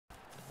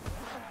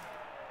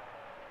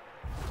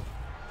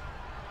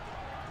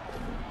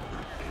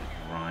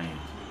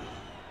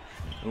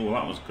Oh,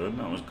 that was good.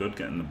 That was good,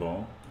 getting the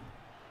ball.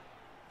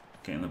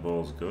 Getting the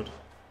ball's good.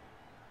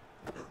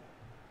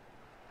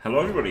 Hello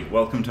everybody,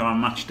 welcome to our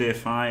match day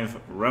 5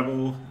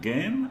 ReBBL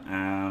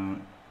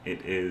game.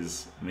 It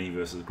is me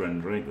versus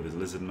Gren with his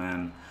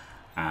Lizardmen,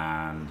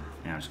 and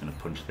yeah, I'm just going to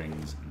punch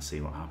things and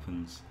see what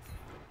happens.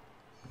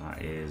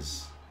 That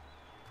is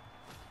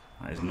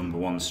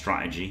 #1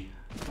 strategy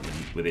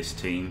with this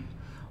team.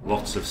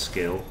 Lots of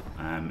skill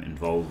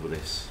involved with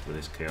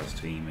this Chaos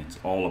team. It's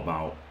all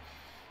about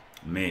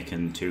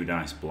making 2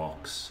 dice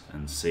blocks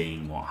and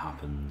seeing what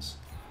happens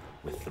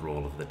with the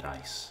roll of the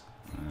dice.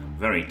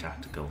 Very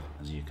tactical,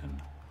 as you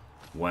can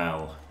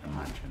well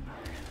imagine.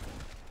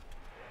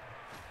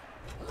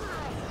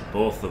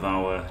 Both of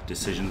our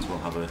decisions will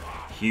have a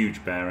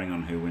huge bearing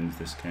on who wins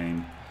this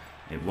game.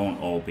 It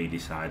won't all be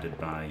decided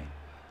by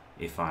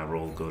if I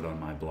roll good on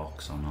my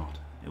blocks or not.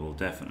 It will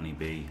definitely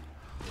be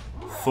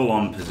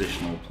full-on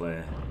positional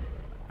play,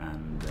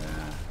 and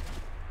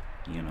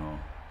you know,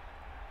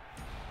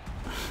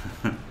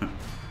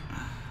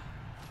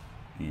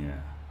 yeah.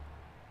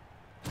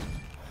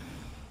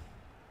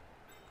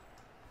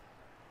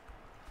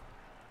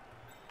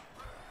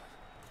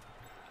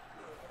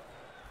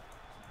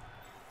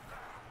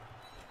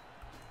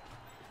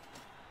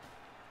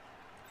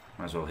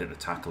 Might as well hit the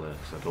tackler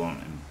because I don't want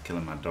him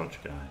killing my dodge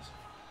guys.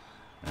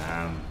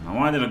 Now,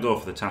 why did I go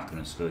for the tackler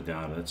instead of the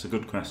guard? That's a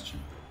good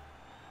question.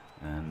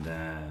 And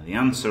the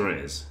answer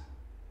is,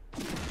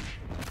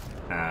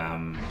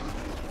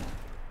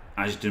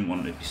 I just didn't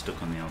want it to be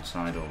stuck on the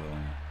outside over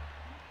there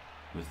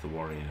with the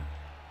warrior.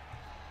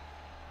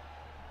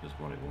 Was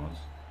what it was.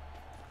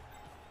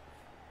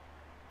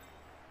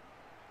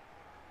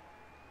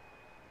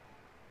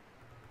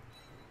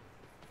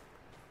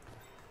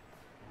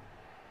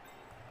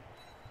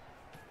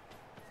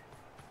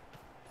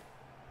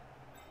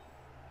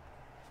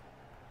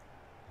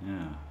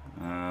 Yeah.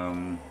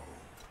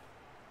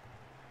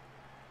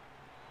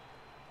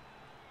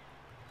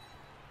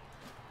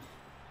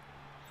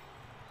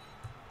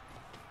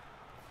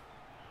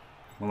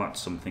 Well,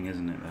 that's something,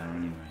 isn't it, there,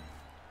 anyway?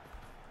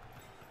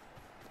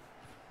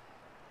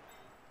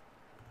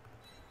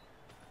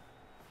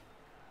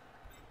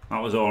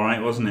 That was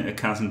alright, wasn't it? A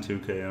Kaz and 2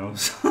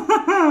 KOs.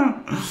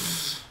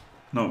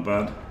 Not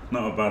bad.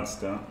 Not a bad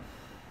start.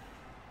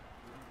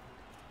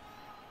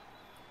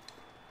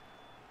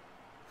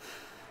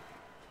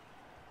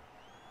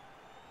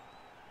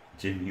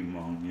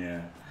 GMAN,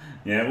 yeah.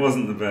 Yeah, it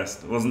wasn't the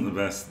best. It wasn't the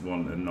best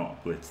one to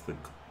not blitz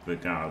the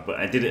guard, but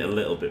I did it a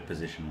little bit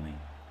positionally.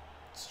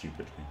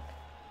 Stupidly.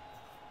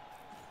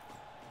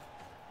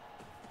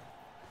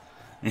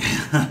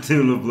 Yeah, I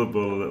do love the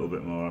ball a little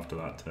bit more after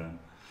that turn.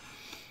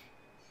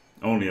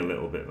 Only a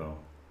little bit though.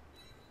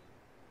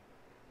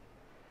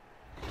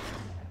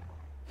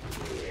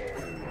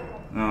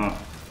 No.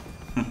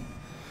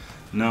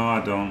 No,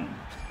 I don't.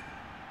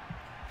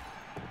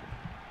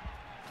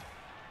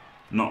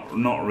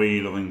 Not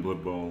really loving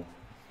Blood Bowl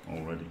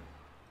already.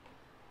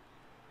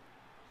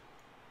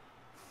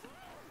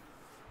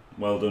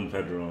 Well done,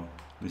 Pedro.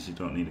 At least you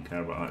don't need to care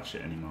about that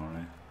shit anymore,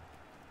 eh?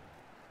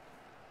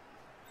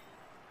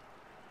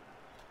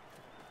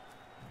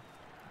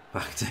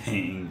 Back to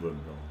hating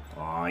Blood Bowl.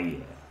 Oh yeah.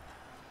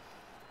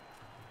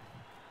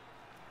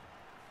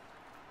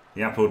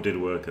 The Apo did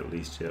work at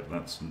least, yep,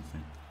 that's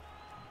something.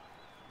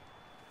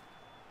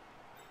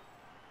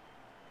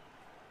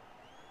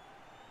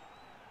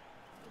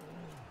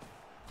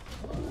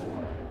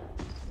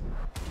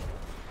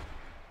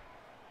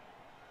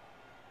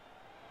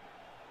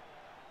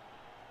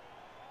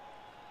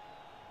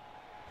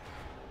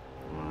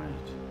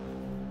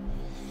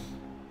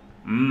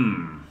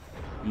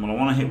 Well, I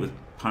want to hit with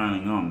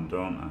piling on,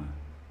 don't I?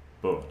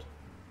 But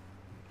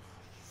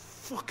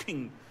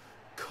fucking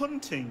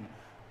cunting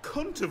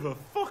cunt of a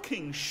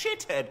fucking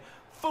shithead,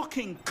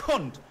 fucking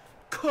cunt,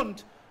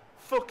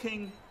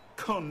 fucking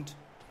cunt,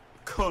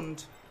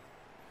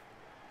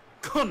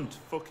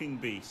 fucking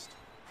beast.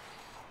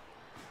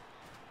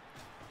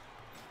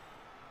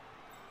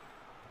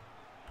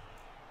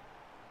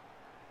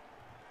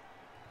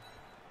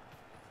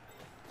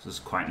 This is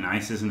quite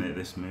nice, isn't it,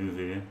 this move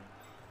here?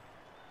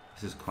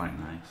 This is quite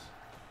nice.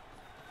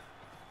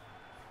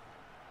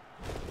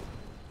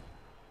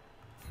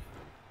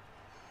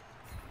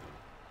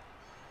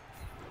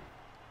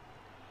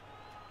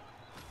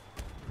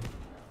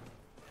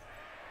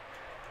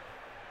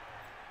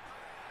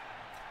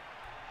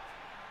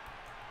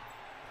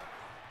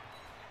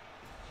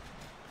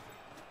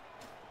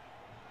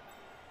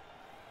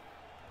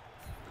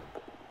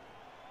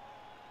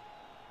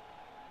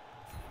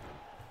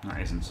 That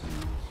isn't so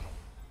nice.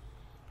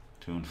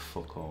 Doing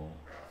fuck all.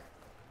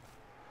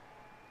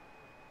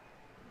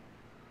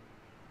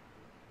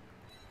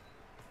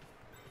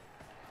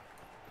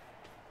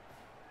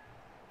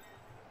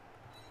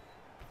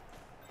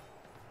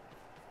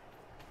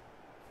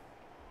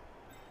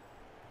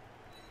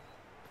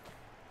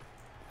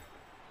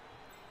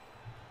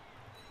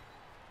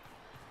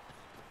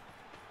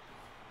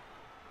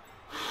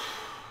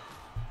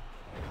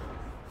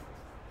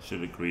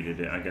 Should have greeted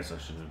it. I guess I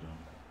should have done.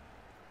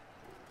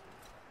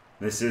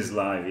 This is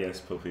live, yes,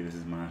 puppy. This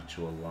is my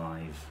actual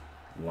live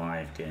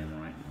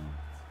game right now.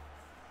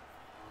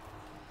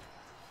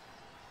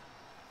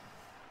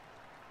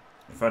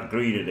 If I'd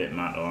greeted it,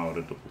 Matt, I would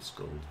have double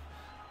skulled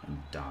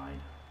and died.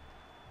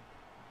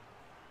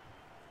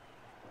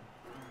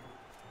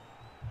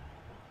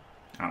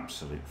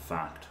 Absolute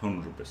fact,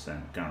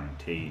 100%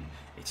 guaranteed.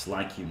 It's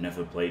like you've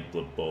never played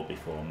Blood Bowl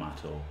before,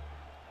 Matt, or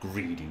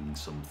greeding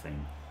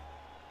something.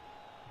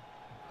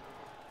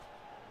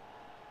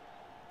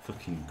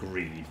 Fucking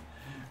greed.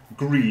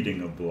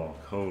 Greeding a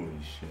block, holy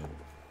shit.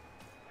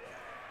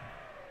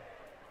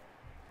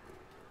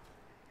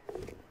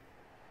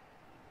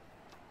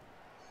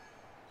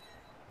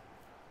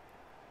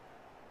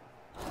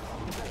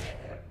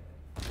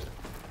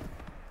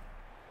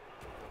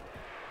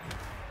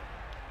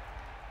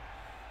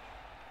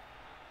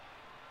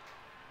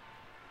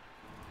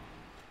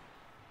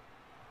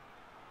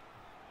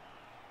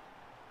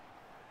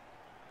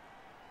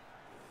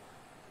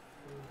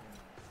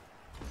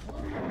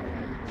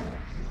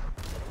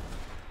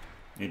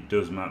 It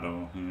does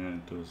matter, yeah,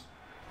 it does.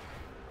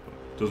 But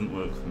it doesn't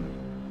work for me.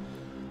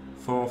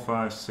 4,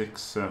 5, 6,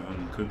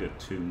 7. Could get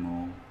 2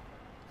 more.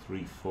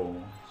 3, 4.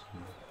 So.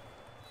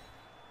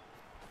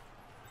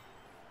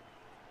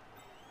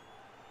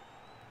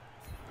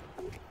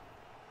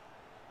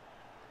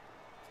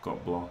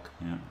 Got block,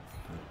 yeah.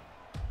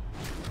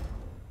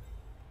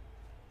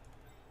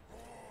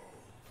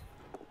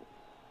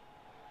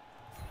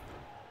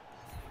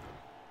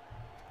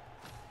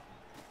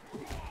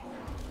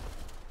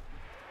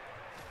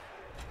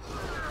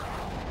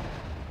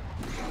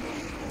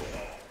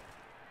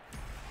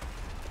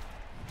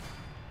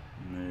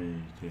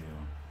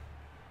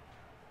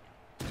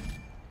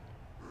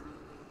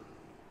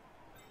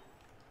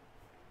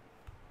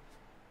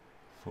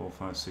 Four,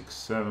 5, 6,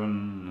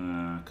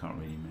 7. Can't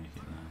really make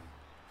it there.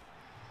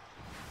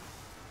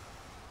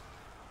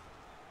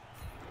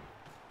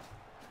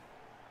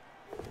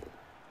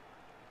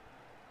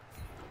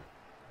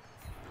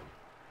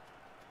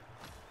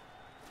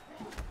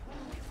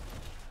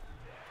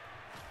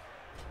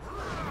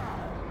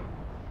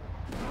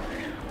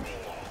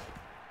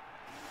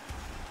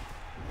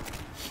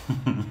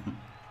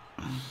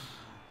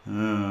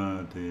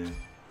 Oh dear.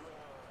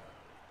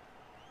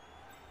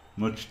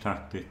 Much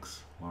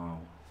tactics, wow.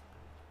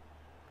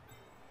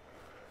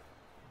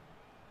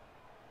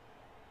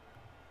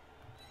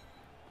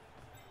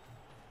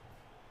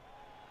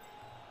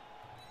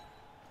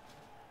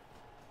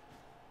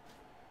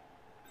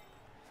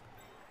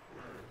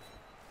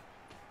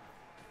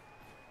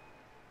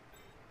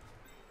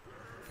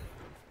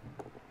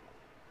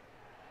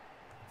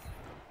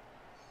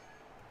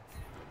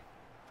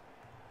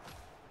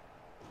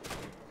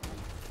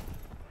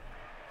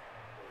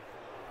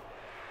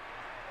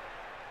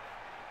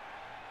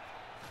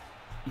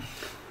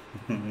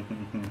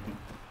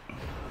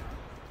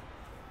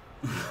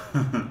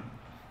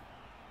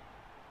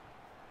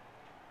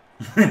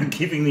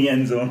 Keeping the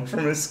end zone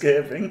from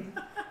escaping.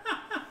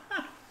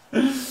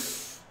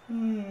 Is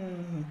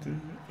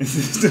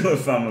this still a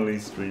family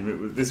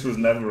stream? This was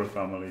never a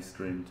family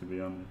stream, to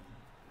be honest.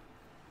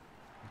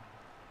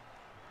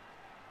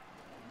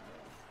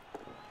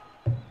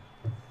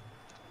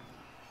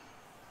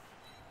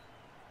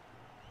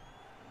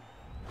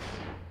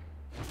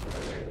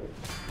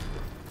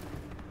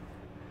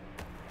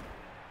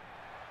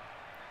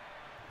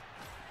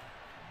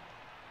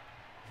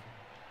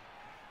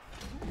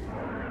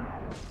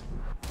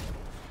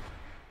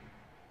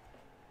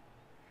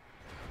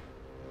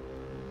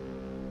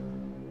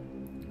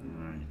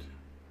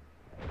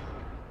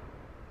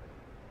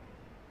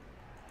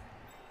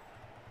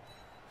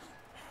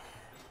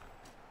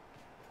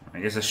 I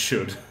guess I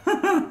should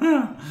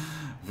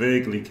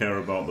vaguely care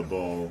about the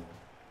ball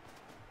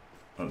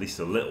at least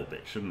a little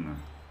bit, shouldn't I?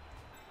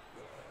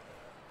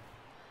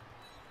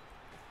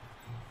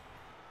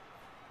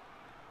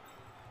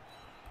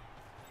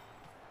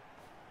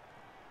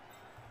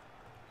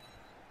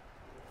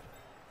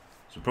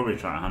 So probably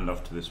try to hand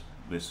off to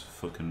this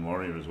fucking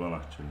warrior as well.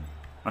 Actually,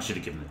 I should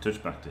have given the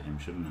touch back to him,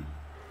 shouldn't I?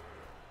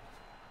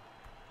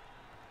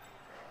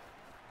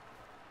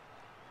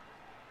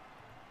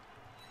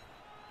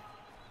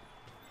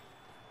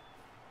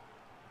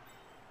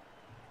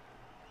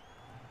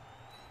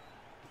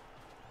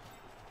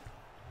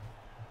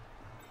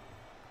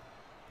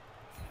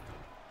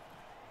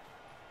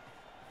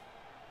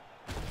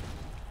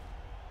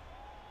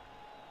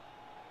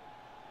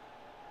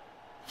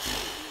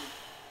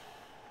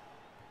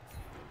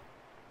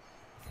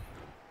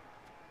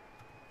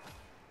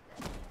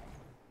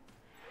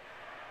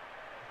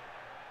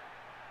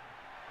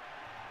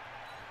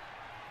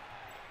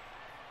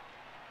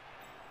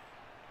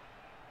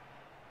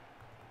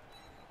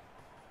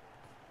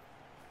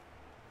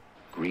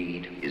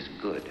 Greed is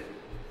good.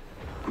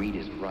 Greed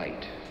is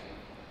right.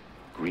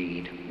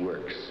 Greed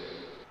works.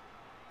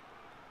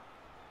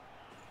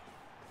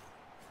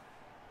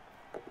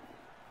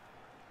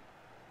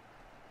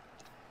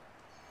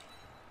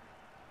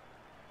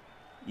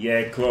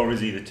 Yeah, claw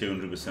is either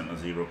 200% or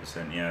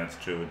 0%. Yeah, that's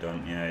true. I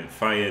don't. Yeah, it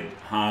fired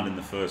hard in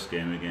the first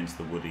game against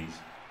the Woodies,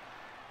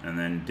 and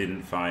then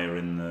didn't fire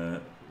in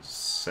the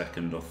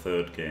second or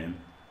third game,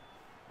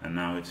 and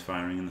now it's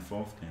firing in the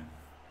fourth game.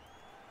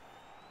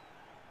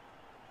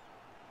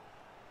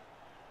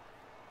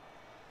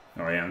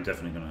 Oh yeah, I'm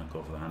definitely going to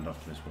go for the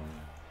handoff to this one.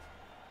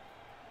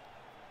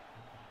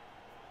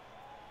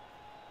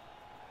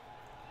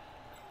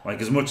 Like,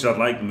 as much as I'd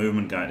like the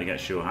movement guy to get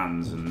sure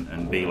hands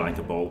and be like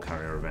a ball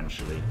carrier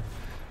eventually,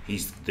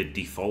 he's the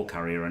default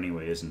carrier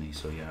anyway, isn't he?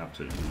 So yeah,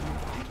 absolutely. To the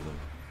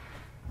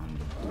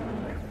handoff.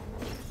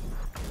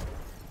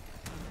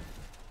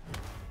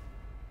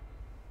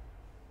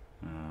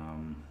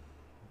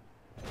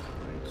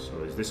 Right,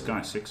 so is this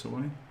guy 6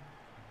 away?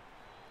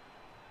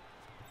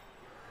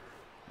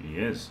 He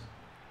is.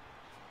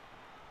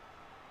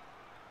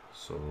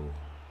 So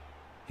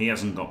he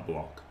hasn't got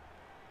block.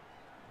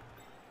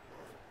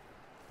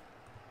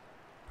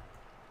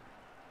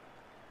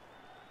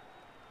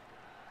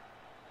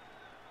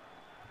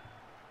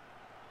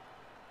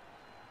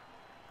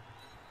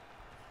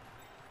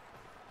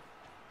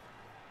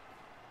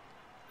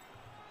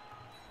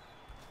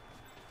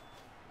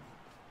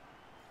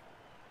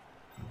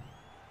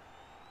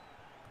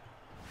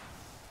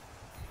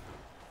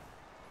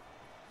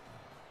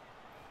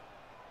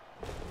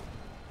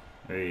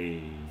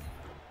 Hey.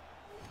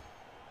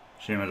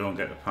 Shame I don't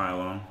get the pile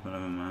on, but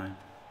never mind.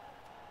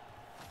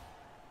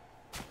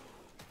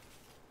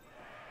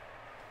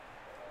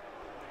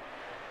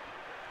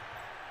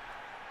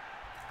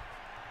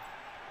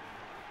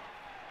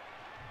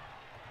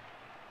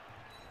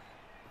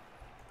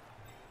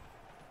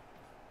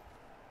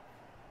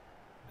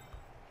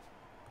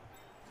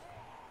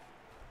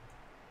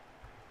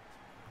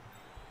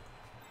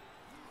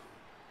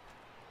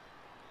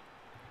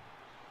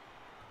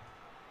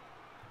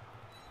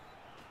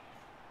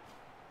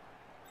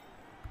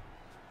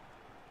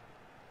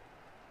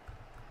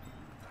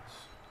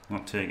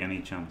 Not take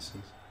any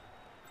chances.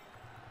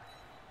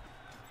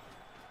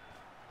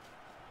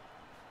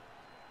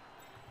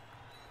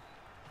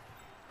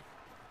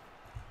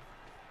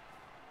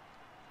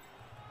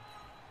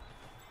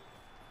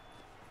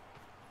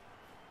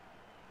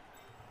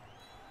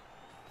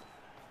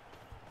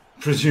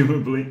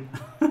 Presumably.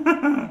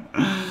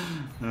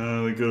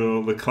 The good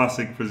old, the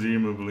classic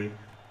presumably.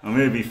 Or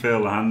maybe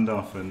fail the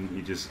handoff and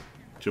he just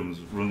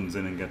runs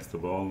in and gets the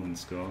ball and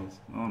scores.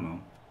 Oh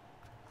no.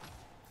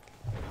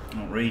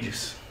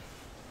 Outrageous.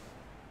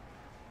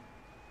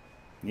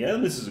 Yeah,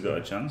 this has got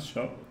a chance.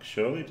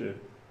 Surely do.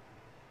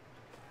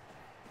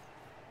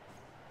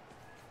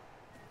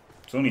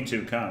 It's only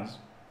 2 cars.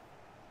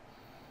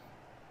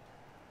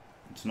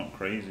 It's not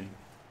crazy.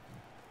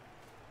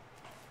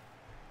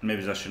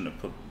 Maybe I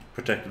shouldn't have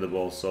protected the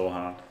ball so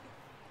hard.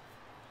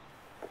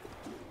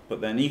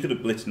 But then he could have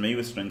blitzed me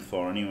with strength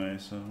 4 anyway,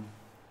 so.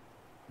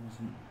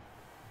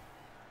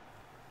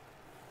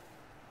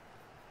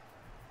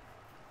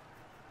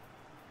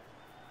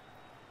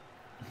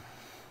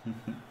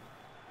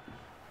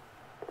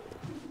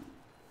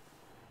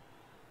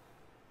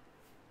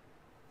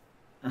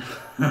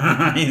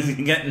 He's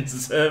getting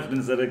surfed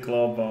instead of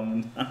claw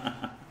bombed.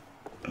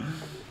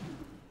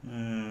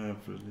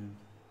 Brilliant.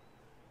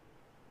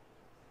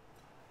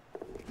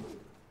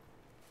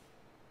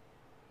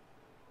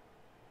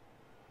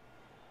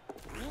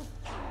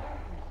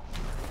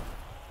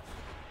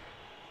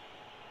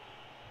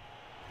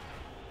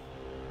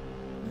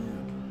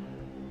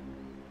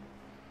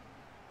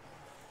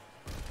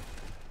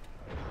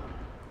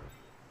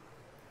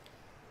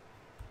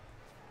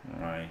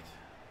 Right.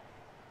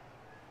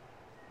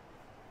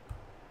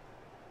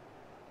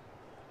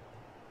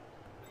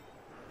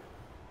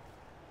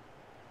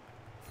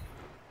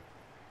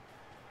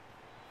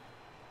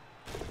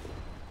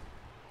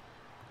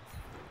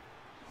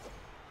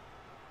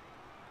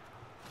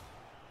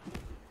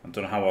 I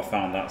don't know how I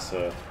found that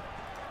surf.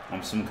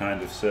 I'm some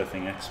kind of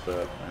surfing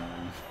expert.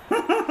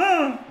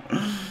 The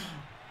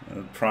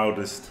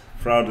proudest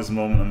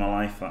moment of my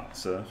life, that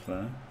surf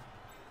there.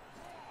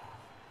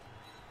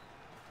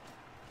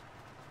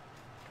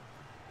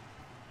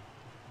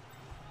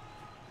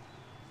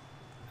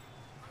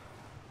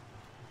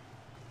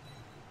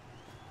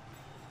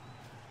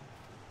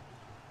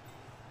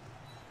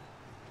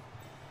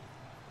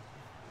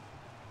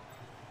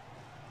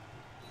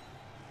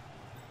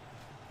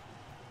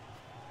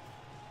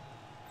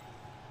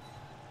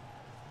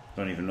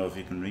 Don't even know if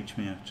he can reach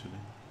me actually.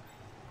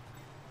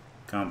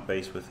 Can't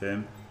base with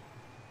him.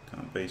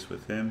 Can't base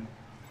with him.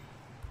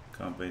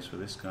 Can't base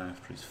with this guy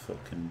after he's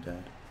fucking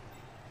dead.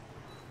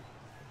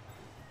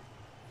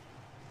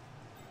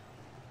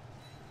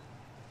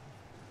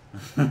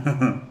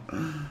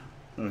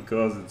 Of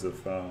course it's a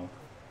foul.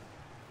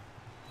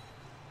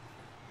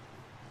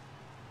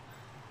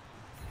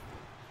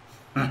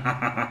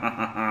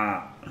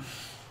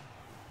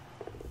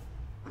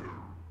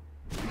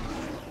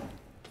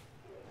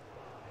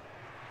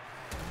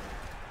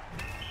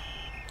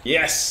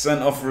 Yes,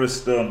 sent off for a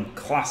stun.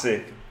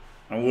 Classic.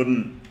 I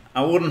wouldn't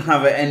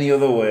have it any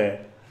other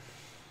way.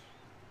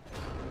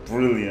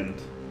 Brilliant.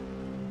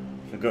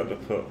 Forgot to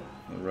put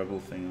the rebel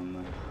thing on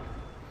there.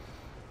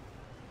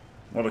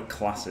 What a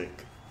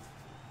classic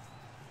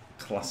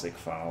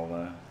foul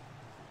there.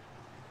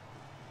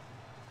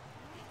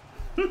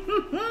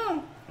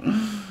 I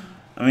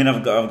mean,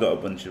 I've got a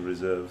bunch of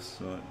reserves,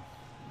 so it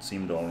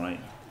seemed all right.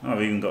 Oh,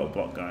 I've even got a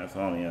block guy.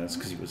 Oh yeah, it's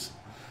because he was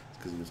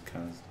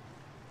cast.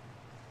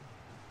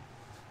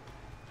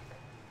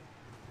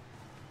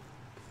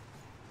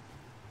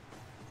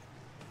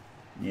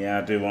 Yeah,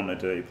 I do want a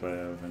dirty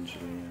player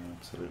eventually. Yeah,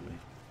 absolutely.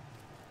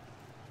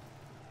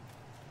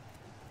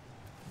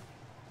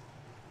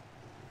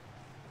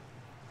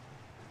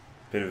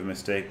 Bit of a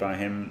mistake by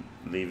him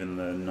leaving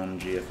the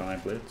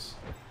non-GFI blitz.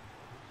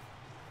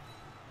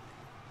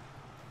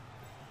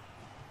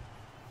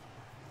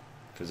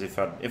 Because if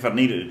I'd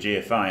needed a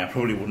GFI, I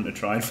probably wouldn't have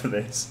tried for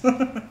this.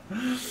 But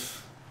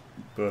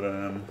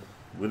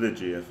with a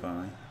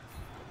GFI,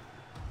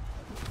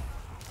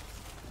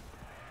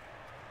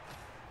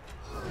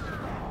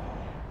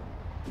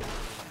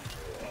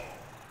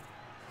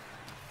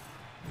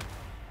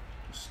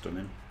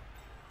 stunning,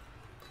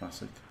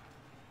 classic.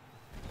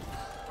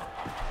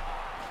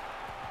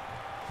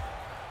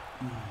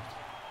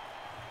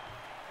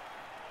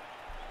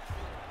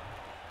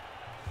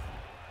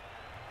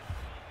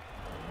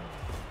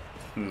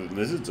 The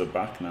Lizards are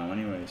back now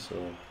anyway, so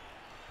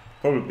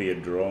probably be a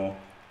draw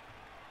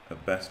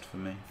at best for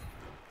me.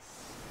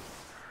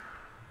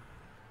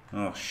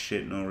 Oh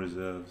shit, no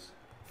reserves.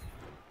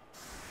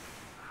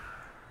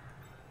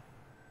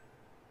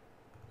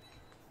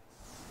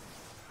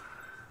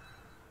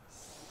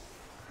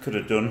 Could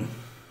have done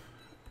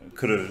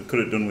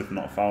with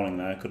not fouling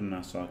there, couldn't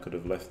I? So I could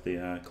have left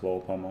the claw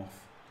palm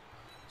off,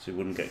 so he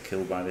wouldn't get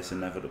killed by this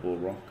inevitable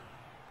rock.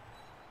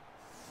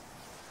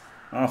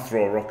 I'll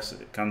throw rocks.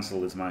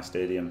 Cancelled is my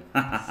stadium.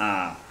 Ha ha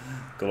ha!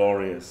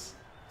 Glorious.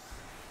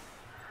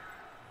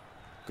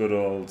 Good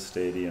old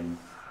stadium.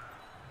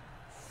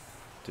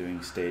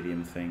 Doing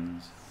stadium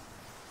things.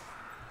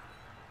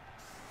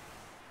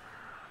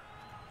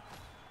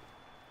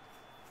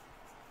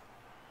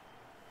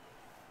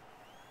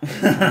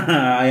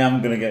 I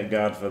am going to get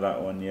guard for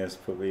that one, yes,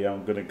 puppy.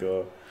 I'm going to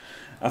go.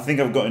 I think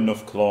I've got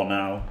enough claw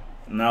now.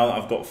 Now that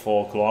I've got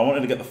 4 claw. I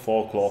wanted to get the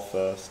 4 claw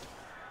first.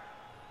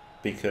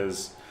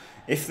 Because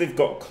if they've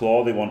got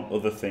claw, they want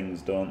other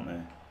things, don't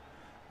they?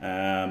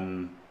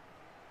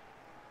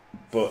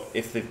 But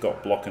if they've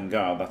got block and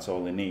guard, that's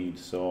all they need.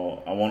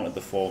 So I wanted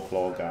the 4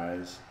 claw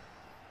guys,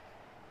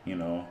 you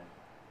know,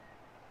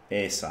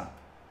 ASAP.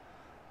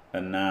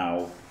 And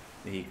now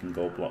he can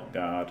go block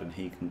guard, and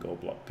he can go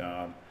block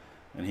guard,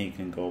 and he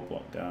can go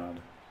block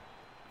guard,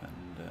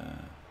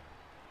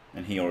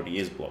 and he already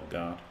is block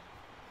guard.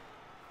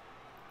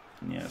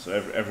 And yeah, so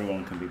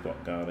everyone can be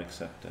block guard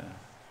except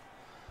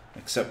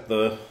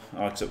the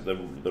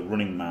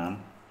running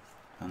man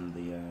and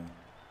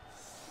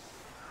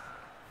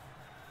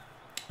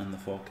the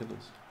 4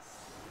 killers.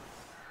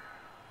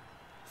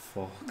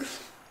 Fuck.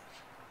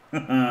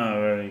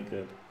 Very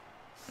good.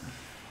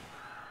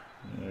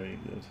 Very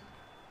good.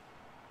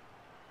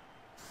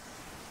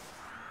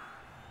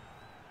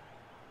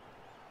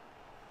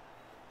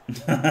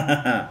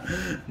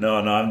 No,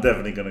 I'm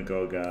definitely gonna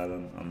go guard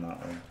on that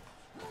one.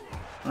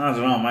 I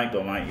don't know, I might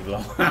go mighty blow.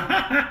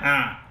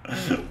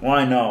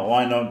 Why not?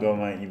 Why not go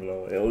mighty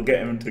blow? It'll get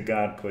him to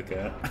guard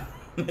quicker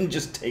than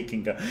just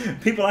taking guard.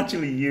 People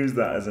actually use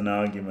that as an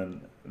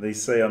argument. They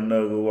say on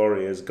Noble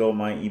Warriors, go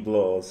mighty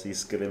blow so you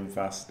skill him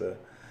faster.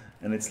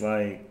 And it's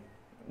like,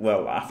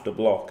 well, after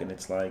block, and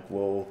it's like,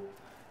 well,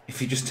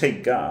 if you just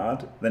take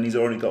guard, then he's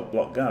already got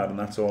block guard, and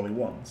that's all he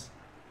wants.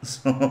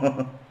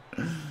 So,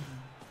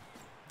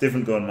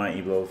 different going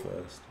mighty blow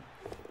first.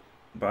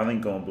 But I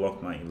think going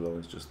block mighty blow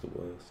is just the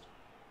worst.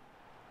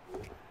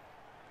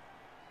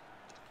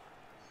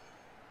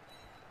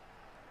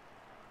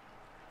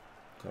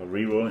 I'll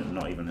reroll it and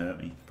not even hurt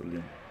me.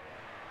 Brilliant.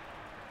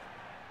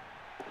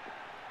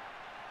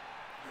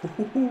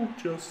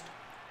 Just.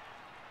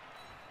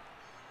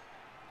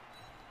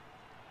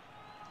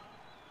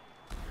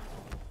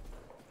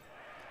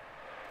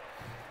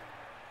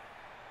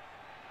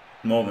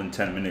 More than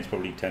 10 minutes,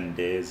 probably 10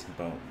 days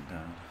about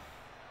that.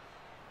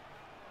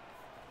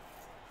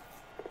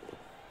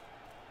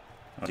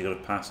 Oh, you got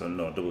to pass or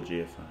no, double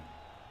GFI.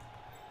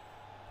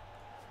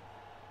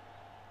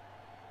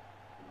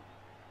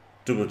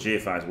 Double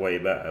GFI is way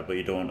better, but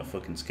you don't want a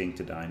fucking skink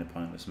to die in a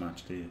pointless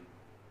match, do you?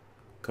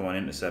 Come on,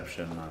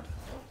 interception, lad.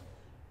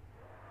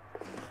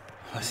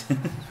 As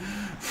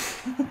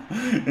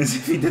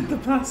if he did the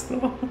pass,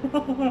 though.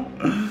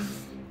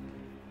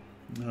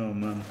 Oh,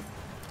 man.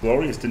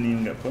 Glorious didn't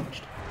even get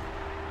punched.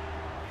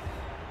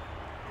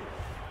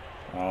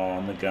 Oh,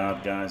 and the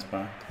guard guy's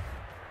back.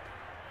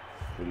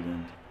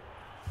 Brilliant.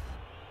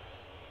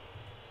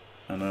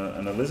 And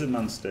a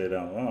Lizardman stayed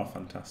out. Oh,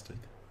 fantastic.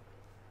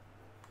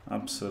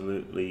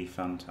 Absolutely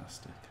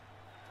fantastic.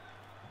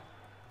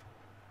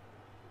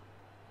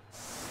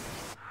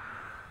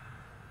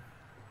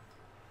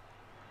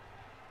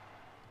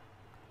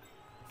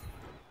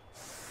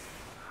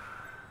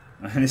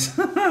 And this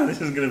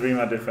is going to be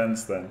my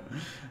defence then.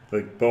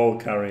 The ball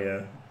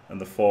carrier and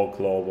the 4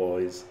 claw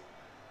boys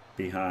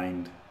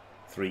behind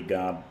 3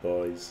 guard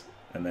boys,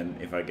 and then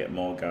if I get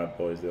more guard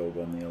boys, they'll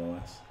go on the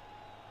LOS.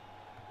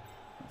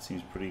 That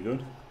seems pretty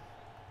good.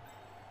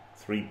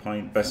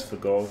 3-point best for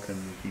goal can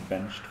be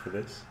benched for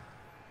this.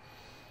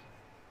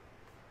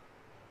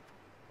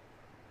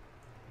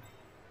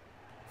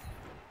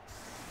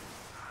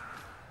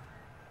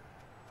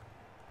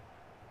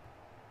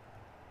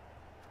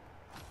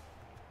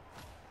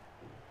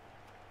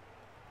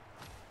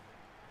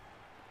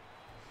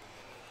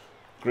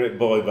 Great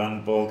boy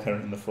band, ball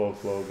carrying the 4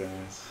 claw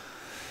guys.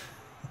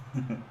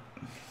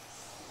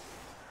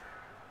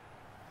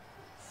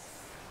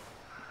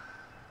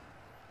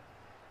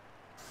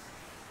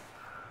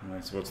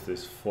 Right, so what's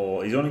this?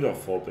 4. He's only got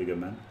 4 bigger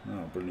men.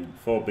 Oh, brilliant.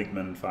 4 big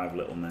men, 5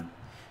 little men.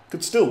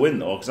 Could still win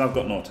though, because I've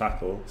got no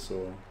tackle,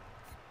 so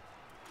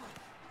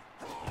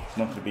it's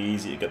not going to be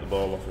easy to get the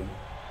ball off him.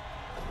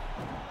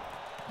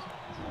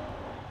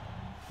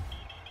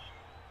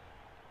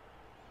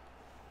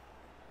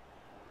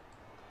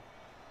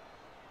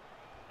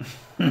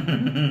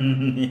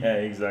 Yeah,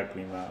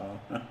 exactly, Matt.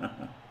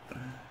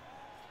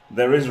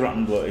 There is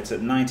Rotten Blood. It's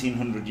at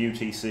 1900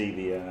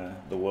 UTC,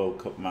 the World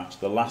Cup match,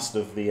 the last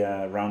of the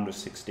round of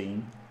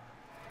 16.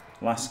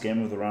 Last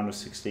game of the round of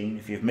 16.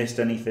 If you've missed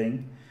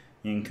anything,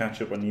 you can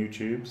catch up on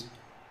YouTube's.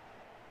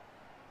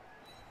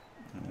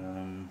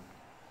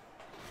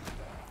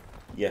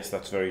 Yes,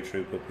 that's very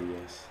true, Puppy.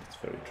 Yes, that's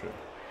very true.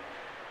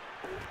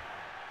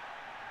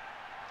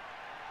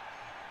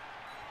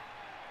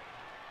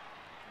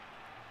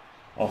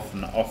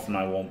 Often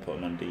I won't put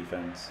him on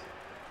defence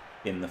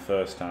in the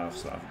first half,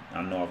 so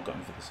I know I've got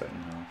him for the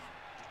second half.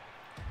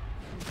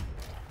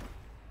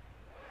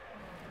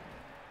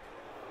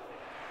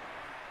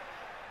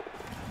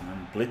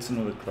 And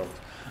blitzing with the cross.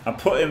 I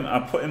put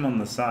him on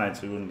the side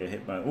so he wouldn't get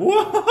hit by.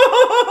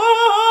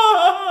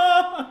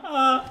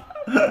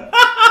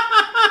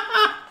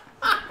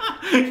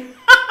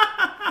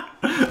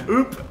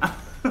 Oop.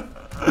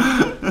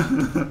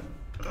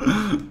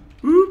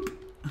 Oop.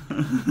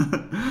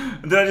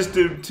 Did I just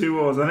do 2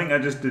 O's? I think I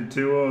just did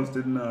 2 O's,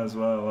 didn't I, as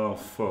well? Oh,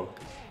 fuck.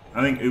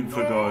 I think Oop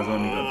for goal has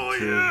only got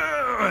 2.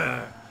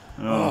 Yeah.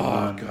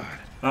 Oh God.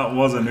 That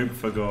was an Oop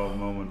for goal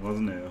moment,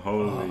 wasn't it?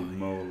 Holy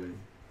moly.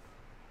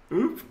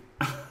 Oop.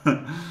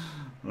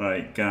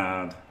 Right,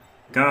 guard.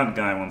 Guard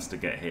guy wants to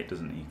get hit,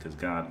 doesn't he? Because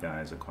guard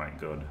guys are quite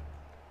good.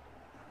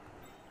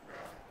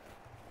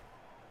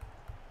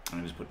 I'm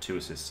going to just put 2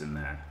 assists in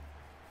there.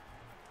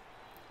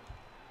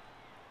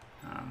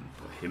 And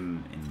put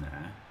him in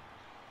there.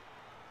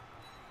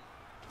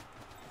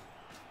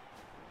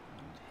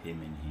 And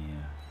him in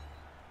here.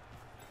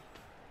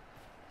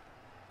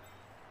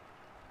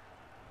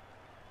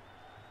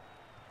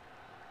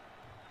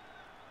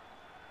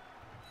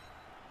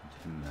 And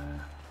him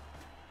there.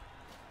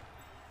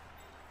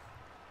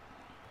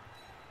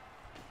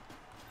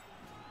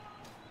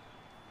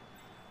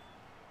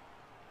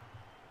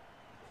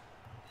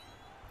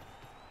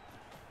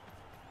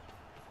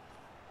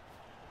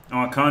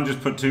 Oh, I can't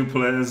just put 2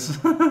 players.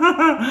 Oh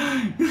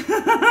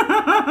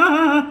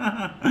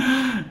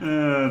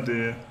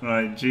dear.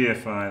 Right,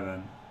 GFI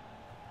then.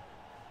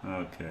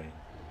 Okay.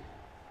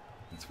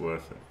 It's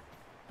worth it.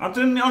 I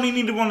only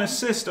needed 1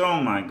 assist.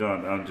 Oh my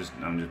god. I'm just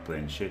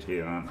playing shit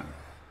here, aren't I?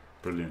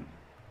 Brilliant.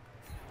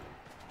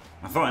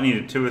 I thought I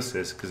needed 2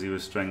 assists because he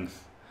was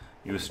strength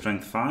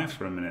 5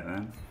 for a minute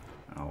then.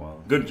 Oh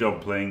well. Good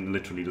job playing.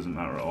 Literally doesn't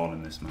matter at all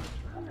in this match.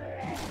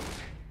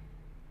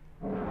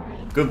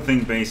 Good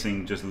thing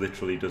basing just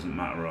literally doesn't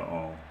matter at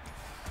all.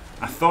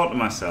 I thought to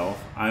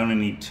myself, I only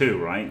need 2,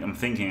 right? I'm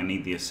thinking I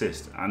need the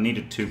assist. I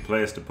needed 2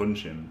 players to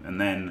punch him, and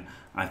then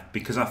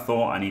because I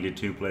thought I needed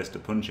 2 players to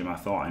punch him, I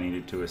thought I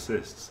needed 2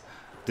 assists.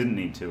 Didn't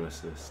need 2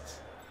 assists.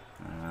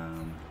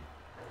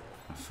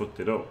 I fucked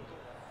it up.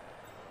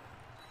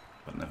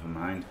 But never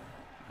mind.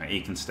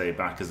 He can stay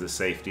back as the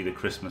safety, the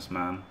Christmas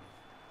man.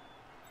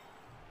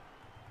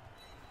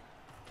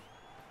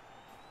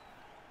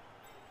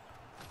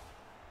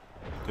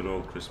 Good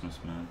old Christmas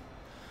man.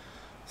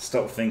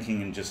 Stop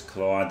thinking and just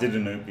claw. I did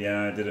an oop,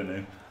 yeah, I did an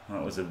oop.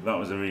 That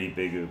was a really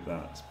big oop.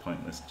 That's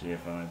pointless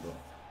GFI, but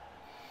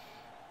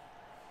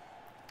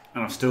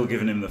and I've still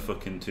given him the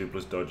fucking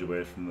 2+ dodge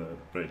away from the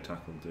break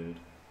tackle dude.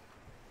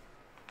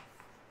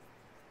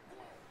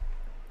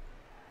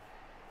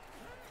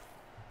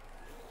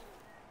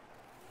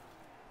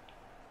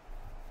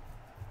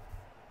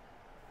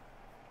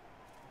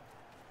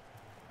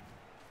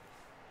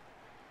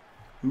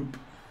 Oop.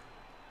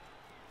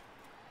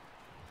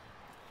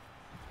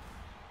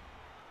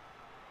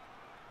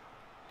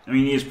 I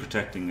mean, he is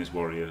protecting his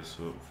warriors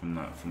from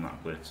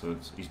that blitz, so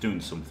he's doing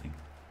something.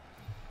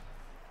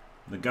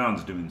 The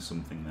guard's doing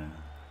something there,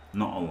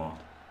 not a lot.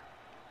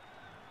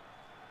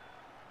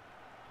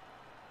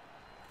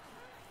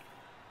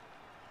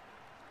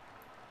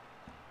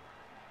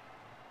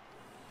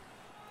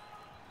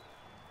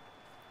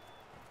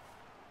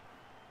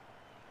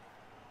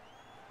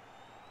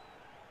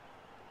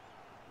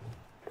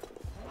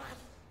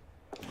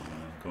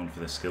 Going for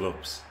the skill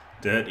ups.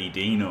 Dirty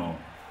Dino.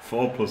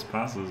 4+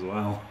 pass as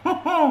well.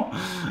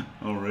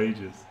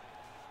 Outrageous.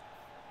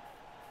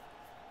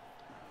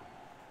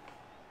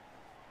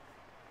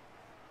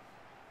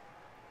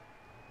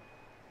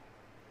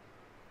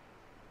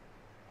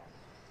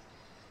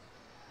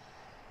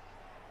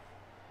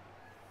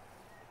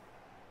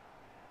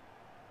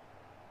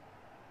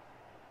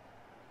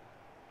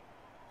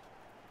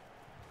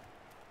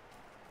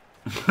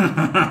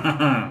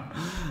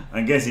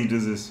 I guess he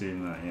does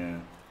assume that, yeah.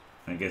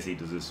 I guess he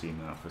does assume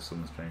that for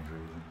some strange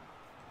reason.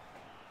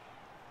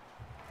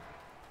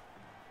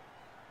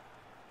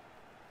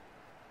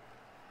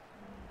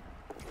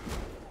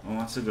 Oh,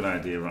 that's a good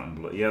idea, Rotten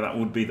Blood. Yeah, that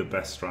would be the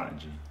best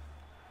strategy.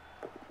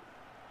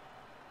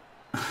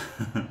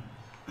 That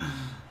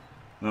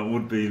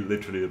would be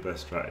literally the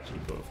best strategy,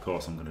 but of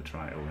course I'm going to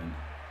try to win.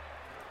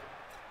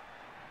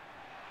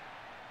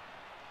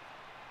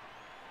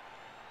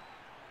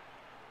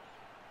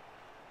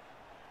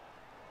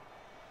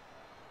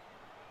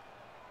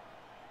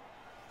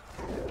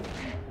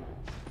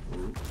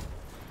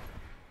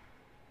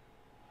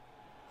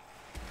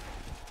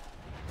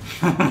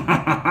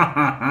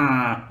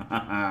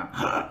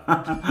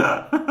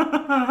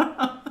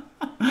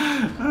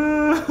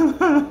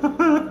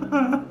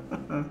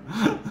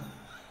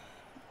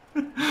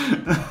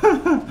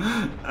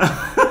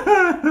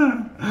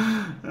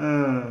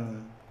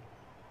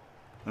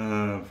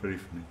 Pretty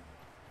funny.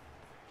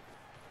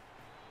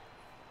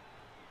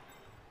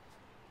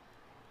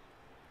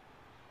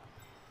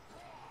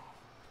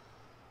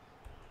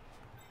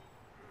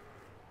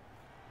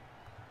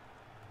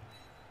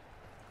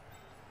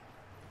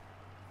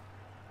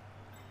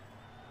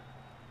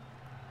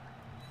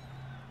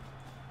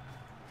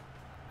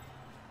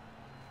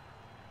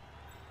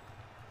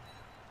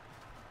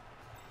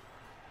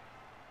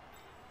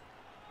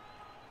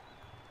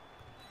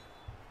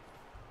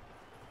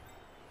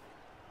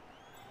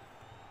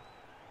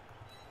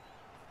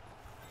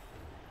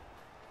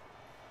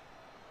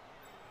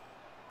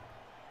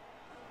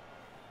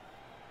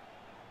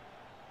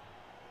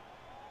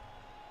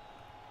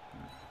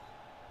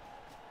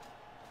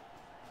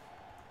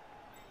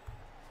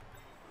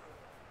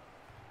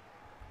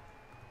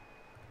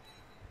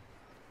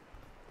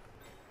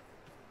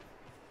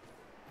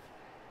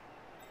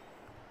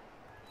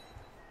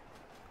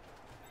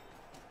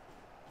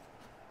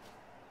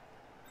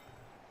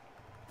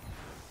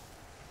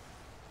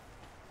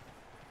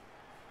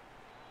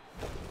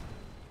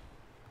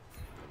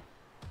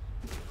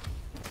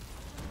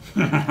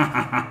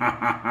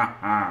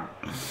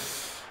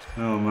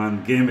 Oh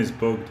man, game is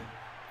bugged.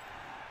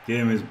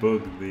 Game is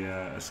bugged. The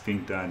a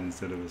skink died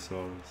instead of a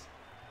Saurus.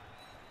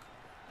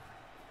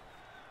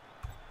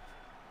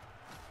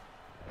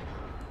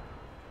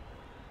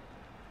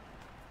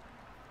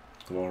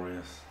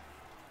 Glorious.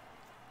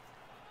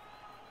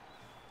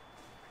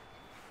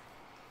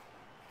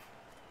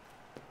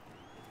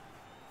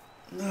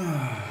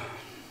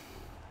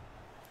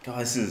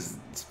 Guys,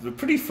 it's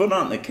pretty fun,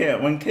 aren't they?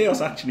 Chaos. When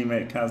Chaos actually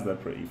make Kaz, they're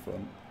pretty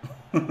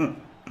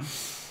fun.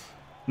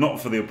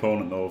 Not for the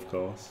opponent though, of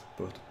course,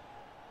 but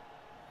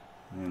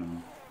you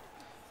know,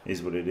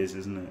 is what it is,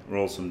 isn't it?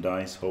 Roll some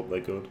dice, hope they're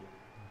good.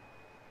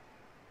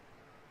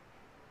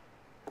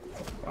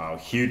 Wow,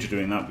 huge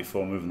doing that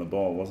before moving the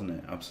ball, wasn't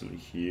it? Absolutely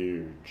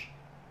huge.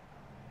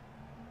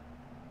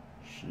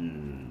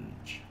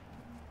 Huge.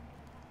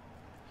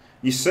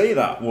 You say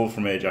that, Wolf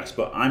from Ajax,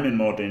 but I'm in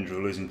more danger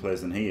of losing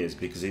players than he is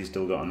because he's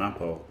still got an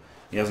Apo.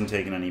 He hasn't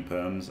taken any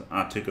perms.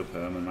 I took a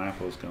perm and my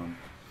Apo's gone.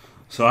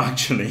 So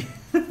actually,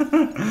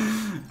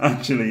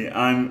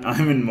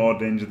 I'm in more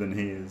danger than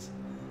he is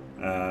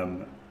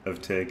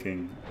of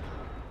taking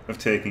a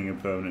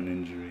permanent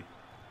injury,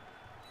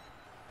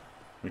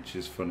 which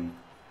is funny.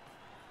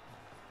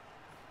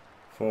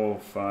 4,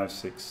 5,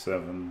 6,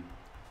 7,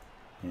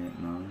 8,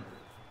 9.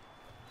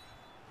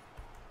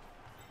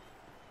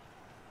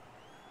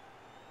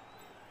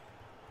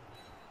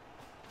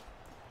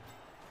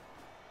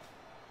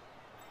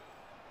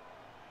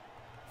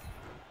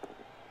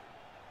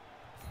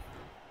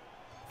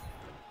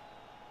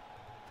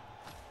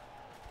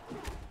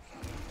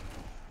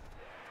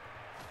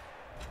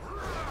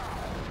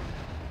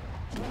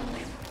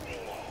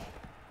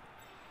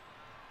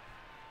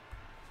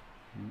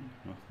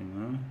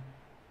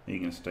 He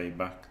can stay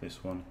back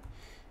this one.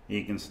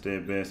 He can stay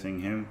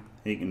basing him.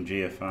 He can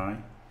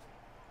GFI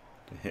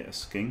to hit a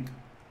skink.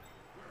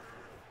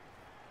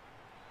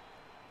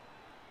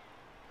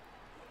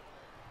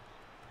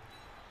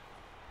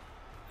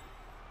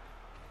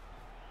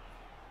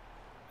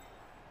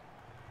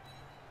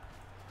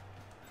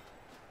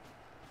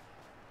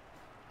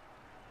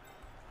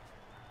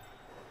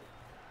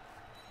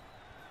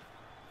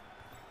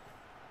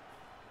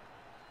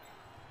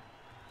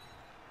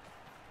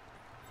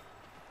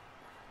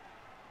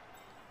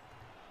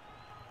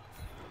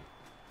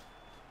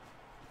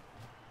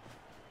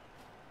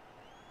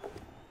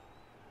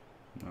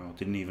 Oh,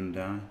 didn't even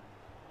die.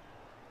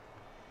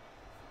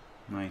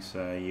 Nice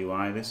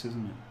UI this,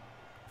 isn't it?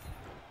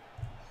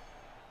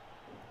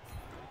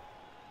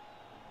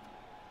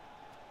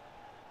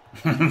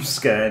 I'm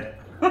scared.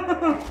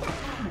 I'm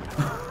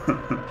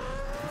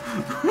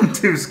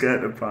too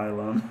scared to pile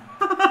on.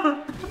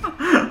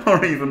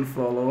 Or even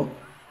follow.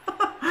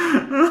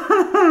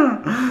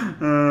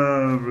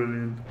 Oh,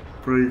 brilliant.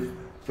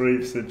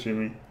 Brave, said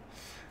Jimmy.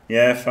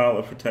 Yeah,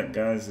 foul to protect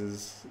guys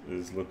is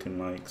looking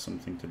like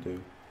something to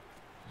do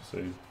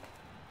soon.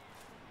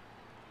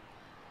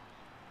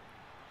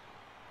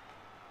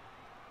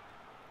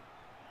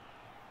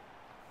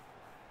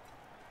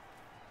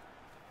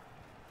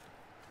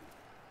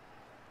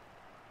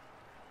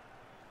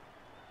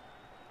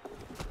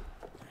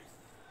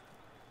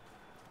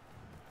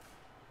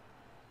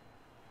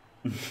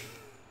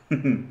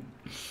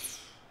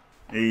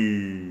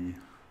 Hey.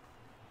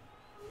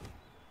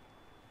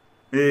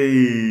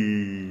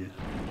 Hey.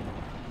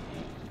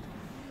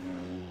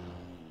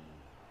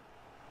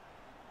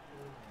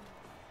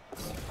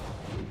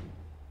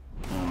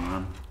 Oh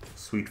man,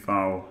 sweet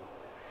foul.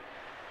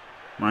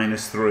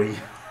 -3.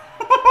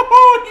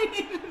 You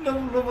needed a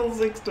level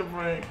 6 to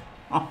break.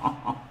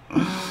 Oh,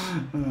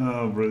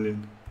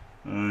 brilliant.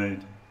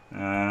 Alright.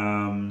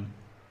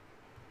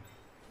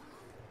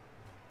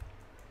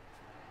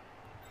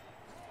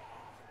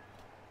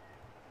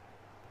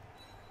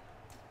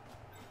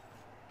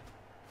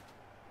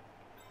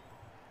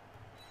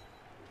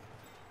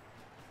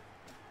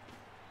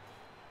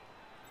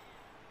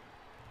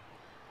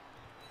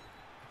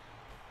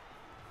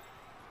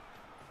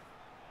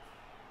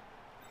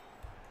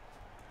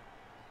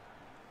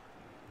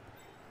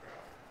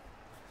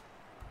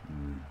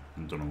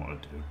 I don't know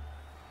what to do.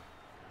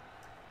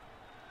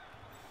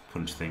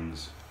 Punch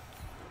things.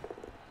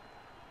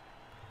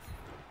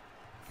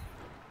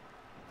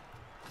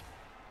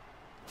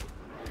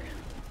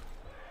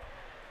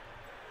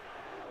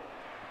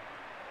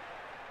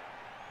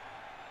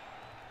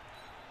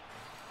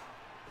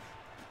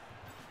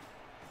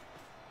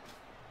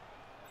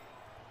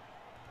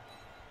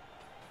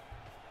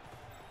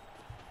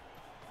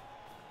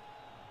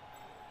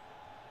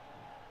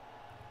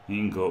 You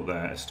can go up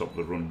there to stop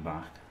the run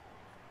back.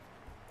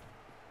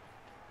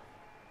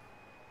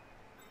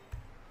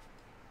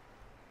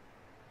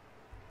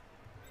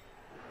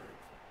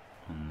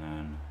 And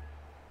then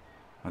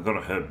I've got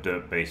to hurt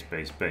dirt base,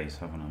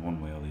 haven't I?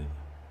 One way or the other.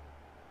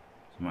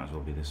 So it might as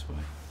well be this way.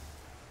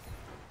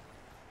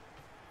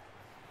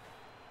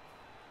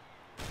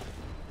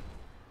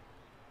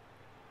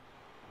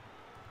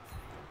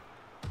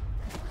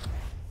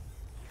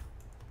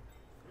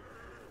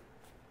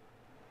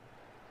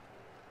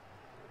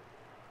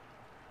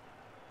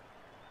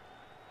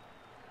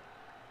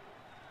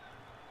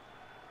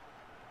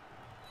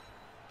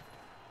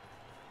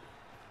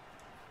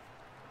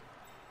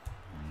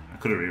 I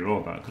could have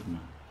re-rolled that, couldn't I?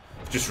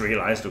 Just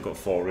realised I've got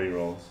 4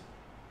 re-rolls.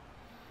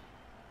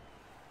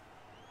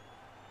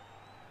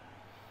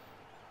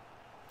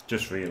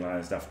 Just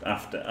realised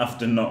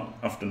after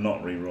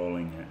not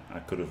re-rolling it, I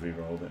could have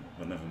re-rolled it,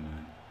 but never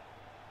mind.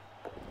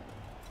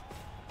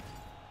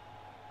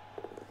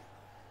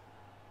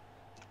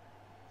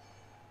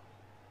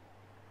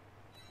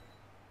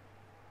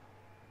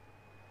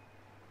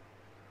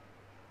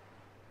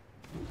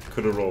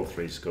 Could have rolled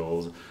 3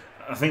 skulls.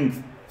 I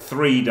think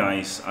 3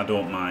 dice, I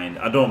don't mind.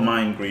 I don't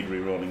mind greed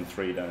re-rolling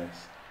 3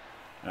 dice.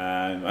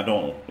 I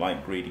don't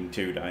like greeding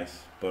 2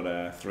 dice,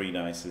 but 3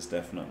 dice is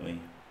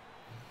definitely...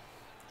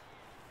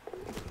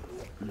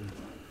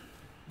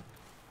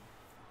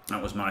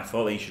 That was my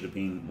fault. He should have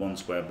been 1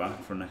 square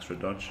back for an extra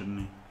dodge,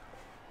 shouldn't he?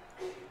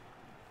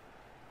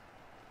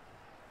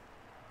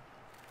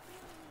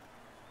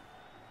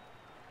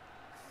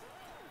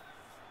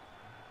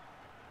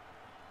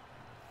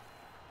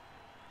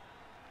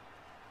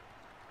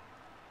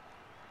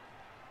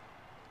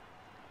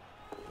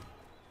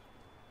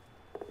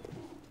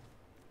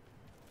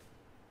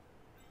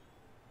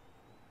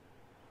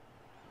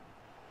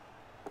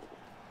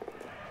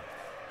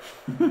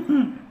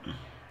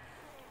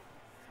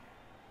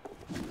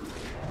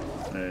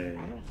 Hey.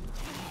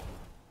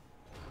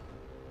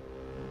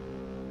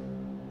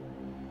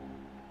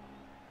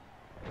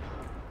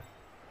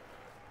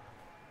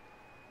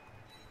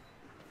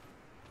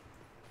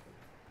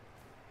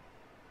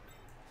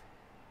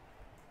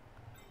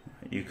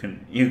 You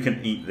can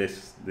eat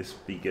this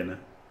beginner,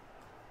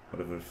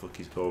 whatever the fuck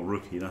he's called,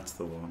 rookie. That's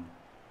the one.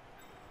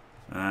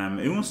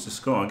 Who wants to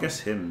score? I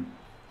guess him.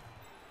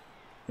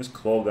 This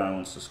claw guy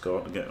wants to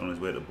score to get on his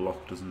way to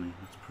block, doesn't he?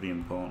 That's pretty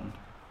important.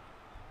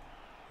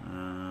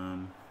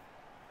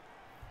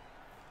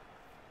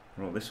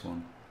 Roll this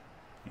one.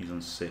 He's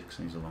on 6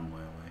 and he's a long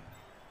way away.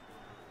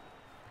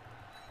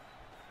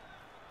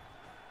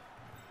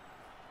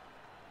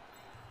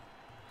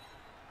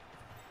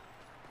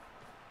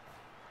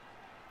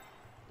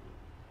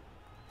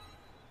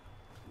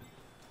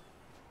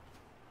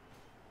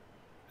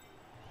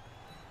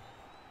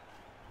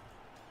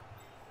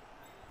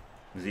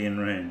 Is he in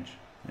range?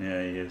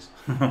 Yeah, he is.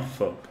 Oh,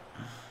 fuck.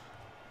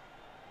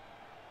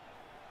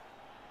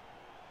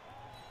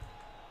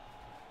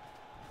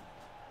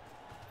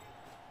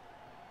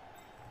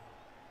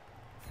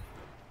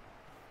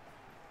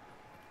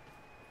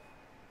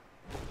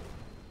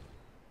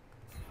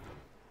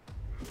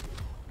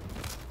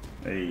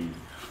 Hey.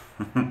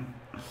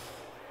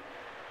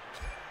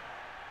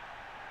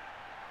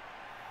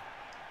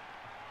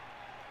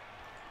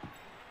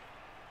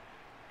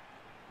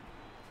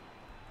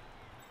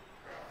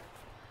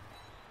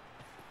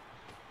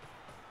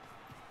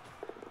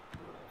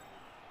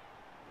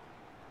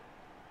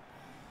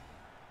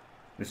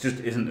 It just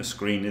isn't a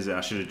screen, is it?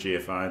 I should have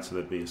GFI'd so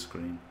there'd be a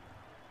screen.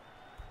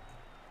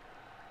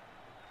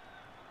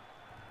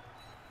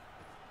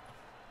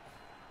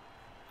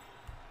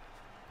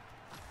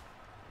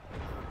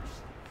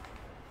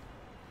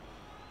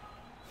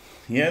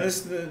 Yeah,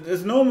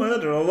 there's no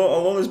murder.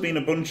 Although there's been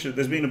a bunch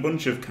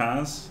of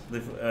cars,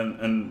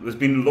 and there's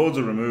been loads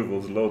of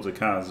removals, loads of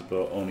cars,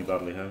 but only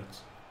badly hurt.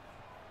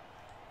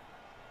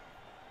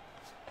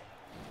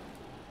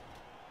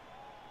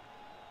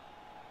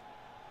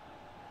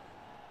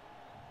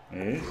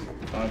 Yeah,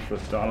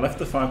 5+ I left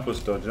the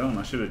 5+ dodge on.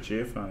 I should have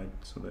GFI'd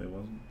so that it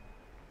wasn't.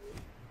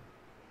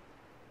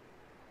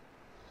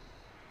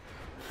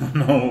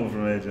 No,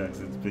 from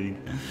Ajax,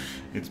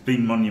 it's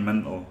been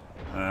monumental.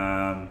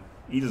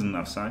 He doesn't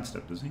have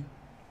sidestep, does he?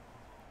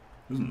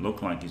 Doesn't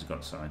look like he's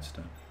got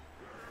sidestep.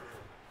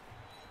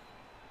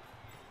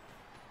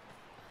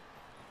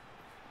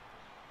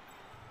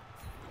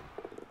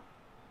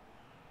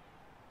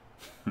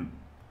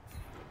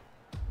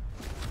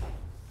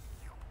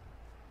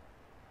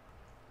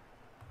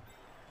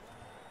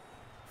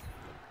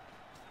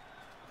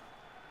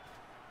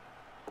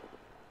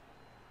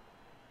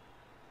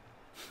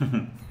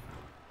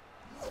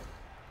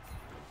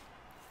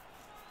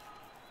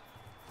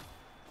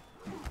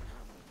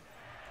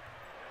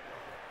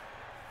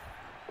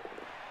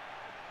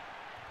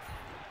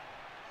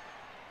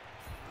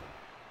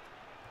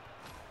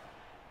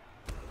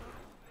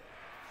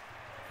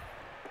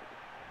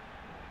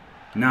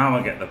 Now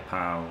I get the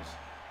pals.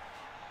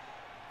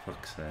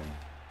 Fuck's sake.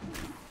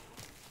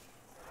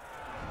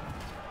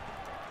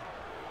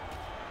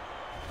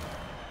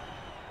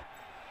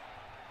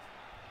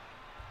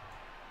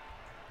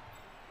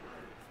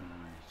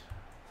 Right.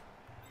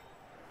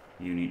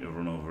 You need to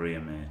run over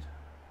here, mate.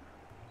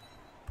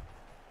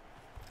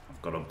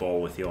 I've got a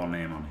ball with your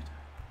name on it.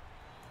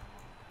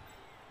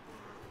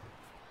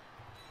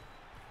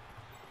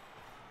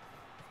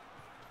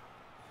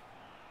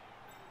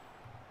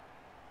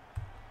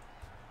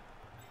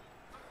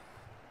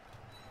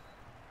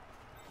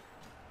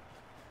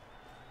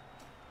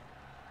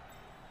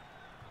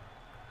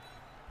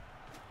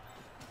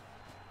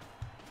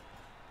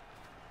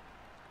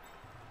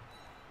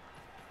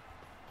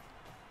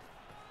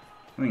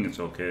 I think it's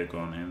okay to go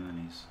on him,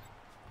 and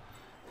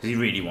because he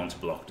really wants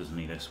block, doesn't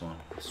he? This one,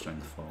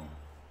 strength 4.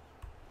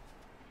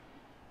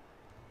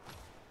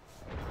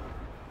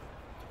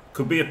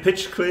 Could be a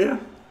pitch clear.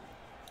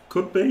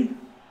 Could be.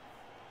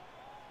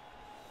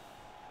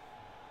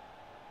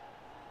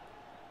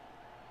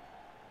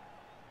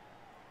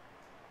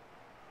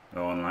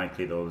 Oh,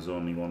 unlikely though. There's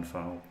only one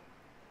foul.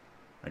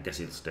 I guess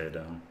he'll stay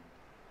down.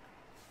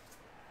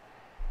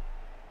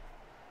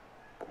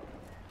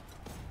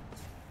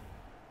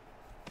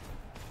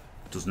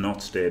 Does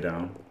not stay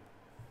down.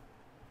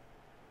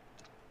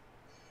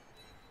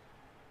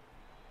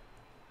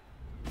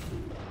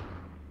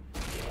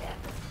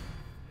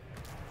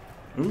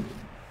 Ooh.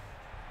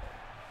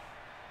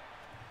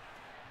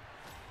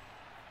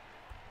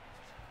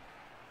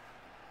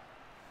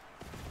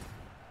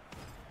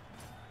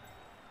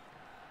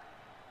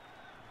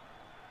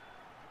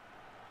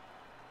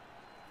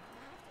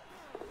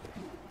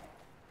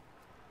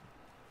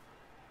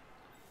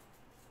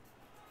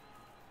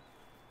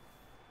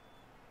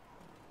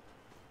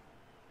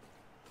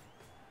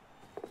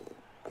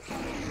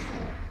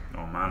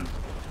 Oh man,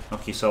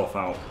 knock yourself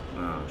out.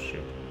 Oh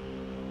shit.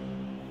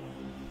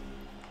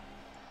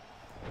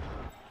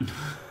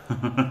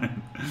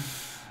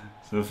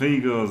 So if he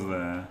goes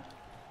there,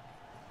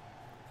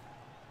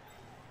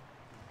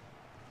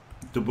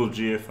 double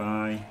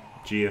GFI,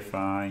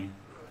 GFI.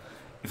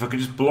 If I could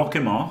just block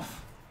him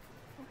off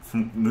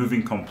from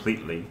moving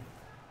completely,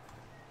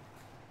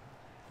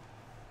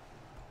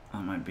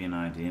 that might be an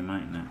idea,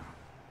 mightn't it?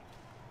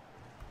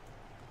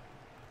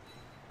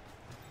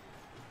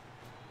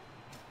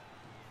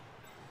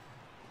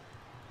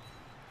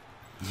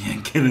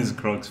 Yeah, killer's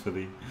Crocs for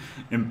the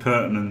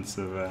impertinence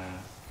of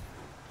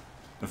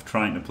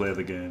trying to play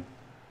the game.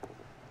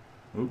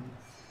 Ooh.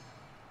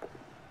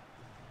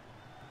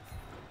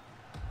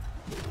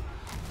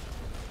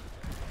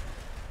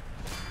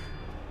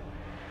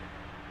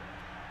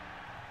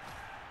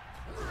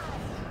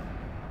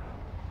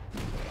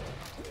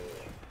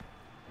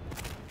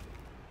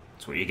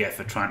 That's what you get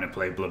for trying to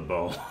play Blood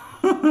Bowl.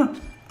 Oh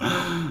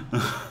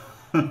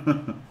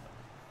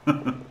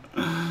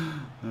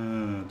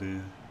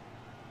dear.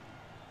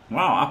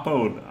 Wow,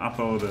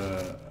 Appo'd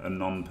a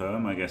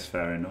non-perm, I guess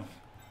fair enough.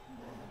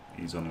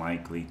 He's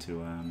unlikely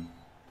to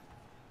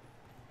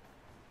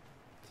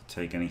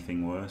take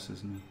anything worse,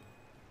 isn't he?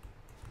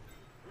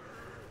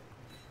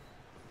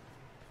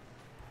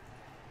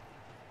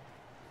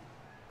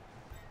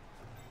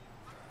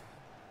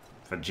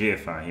 If I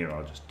GFI here,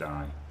 I'll just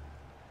die.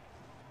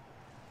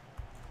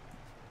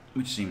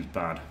 which seems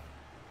bad.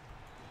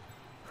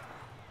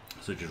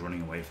 So just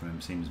running away from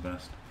him seems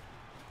best.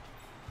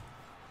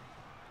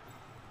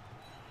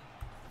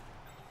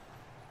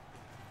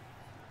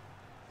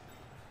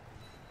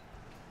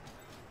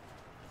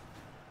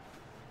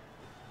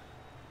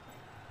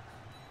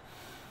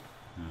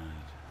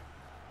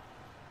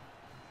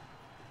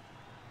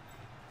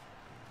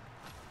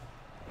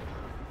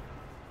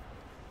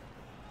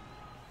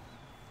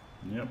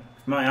 Yep.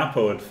 If my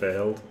Apo had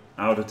failed,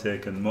 I would have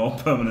taken more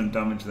permanent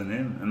damage than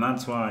him, and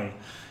that's why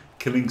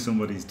killing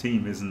somebody's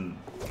team isn't,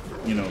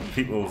 you know,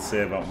 people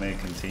say about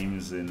making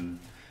teams in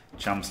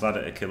Champs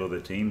Ladder to kill other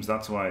teams.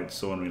 That's why it's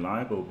so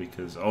unreliable,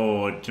 because,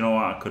 oh, do you know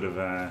what, I could have,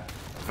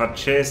 if I'd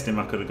chased him,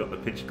 I could have got the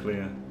pitch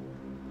clear.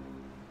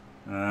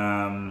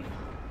 Yeah.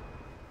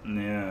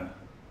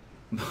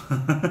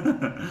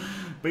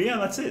 But yeah,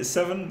 that's it.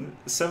 Seven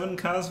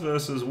Kaz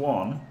versus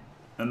 1,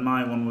 and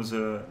my one was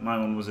a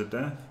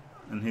death.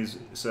 And his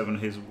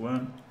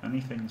weren't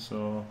anything,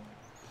 so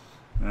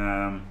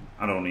I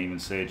don't even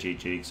say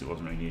GG because it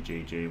wasn't really a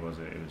GG, was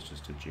it? It was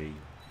just a G.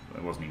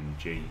 It wasn't even a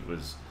G.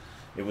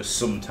 It was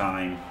some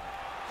time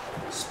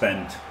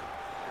spent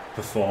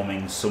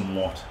performing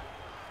somewhat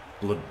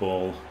Blood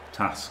Bowl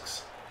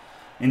tasks.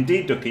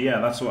 Indeed, Ducky. Yeah,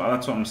 that's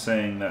what I'm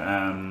saying. That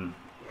on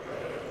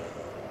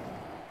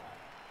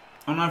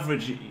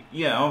average,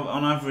 yeah,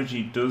 on average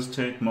he does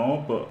take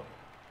more, but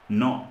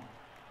not.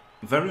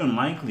 Very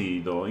unlikely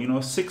though, you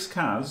know, 6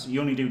 Kaz, you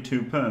only do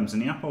 2 perms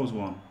and the Apo's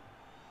 1.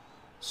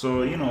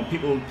 So, you know,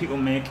 people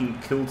making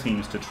kill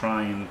teams to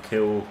try and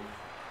kill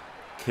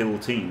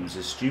teams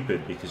is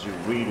stupid, because you're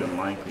really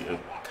unlikely to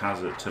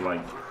Kaz it to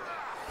like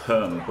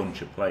perm a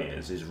bunch of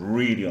players is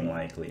really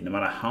unlikely, no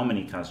matter how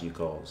many Kaz you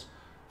cause.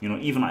 You know,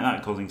 even like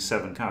that, causing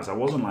 7 Kaz, I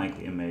wasn't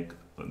likely to make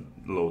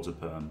loads of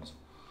perms.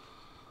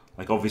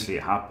 Like, obviously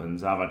it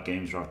happens. I've had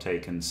games where I've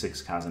taken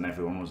 6 Kaz and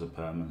everyone was a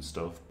perm and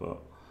stuff, but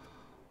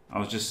I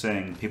was just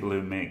saying, people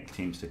who make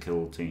teams to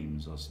kill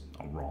teams are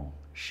wrong.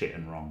 Shit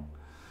and wrong.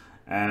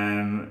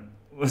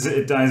 Was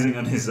it Dicing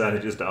on his side,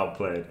 it just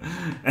outplayed?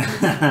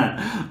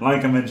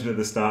 Like I mentioned at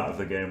the start of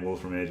the game,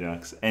 Wolf from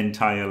Ajax,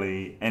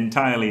 entirely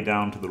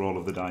down to the roll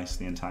of the dice,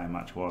 the entire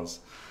match was.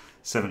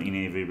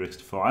 17 AV breaks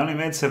to 4. I only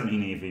made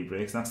 17 AV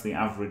breaks, that's the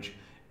average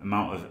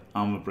amount of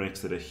armor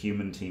breaks that a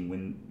human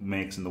team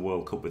makes in the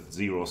World Cup with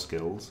 0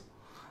 skills.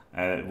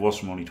 It was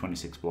from only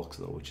 26 blocks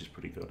though, which is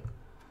pretty good.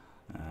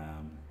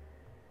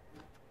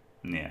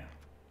 Yeah,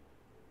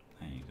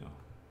 there you go.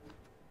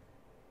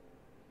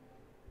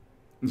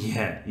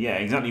 Yeah,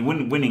 exactly.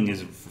 Winning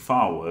is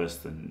far worse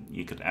than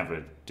you could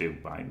ever do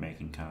by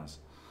making Kaz.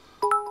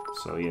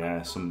 So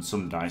yeah,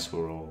 some dice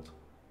were rolled.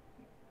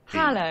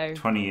 Hello.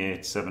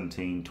 28,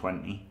 17,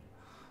 20.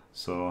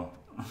 So,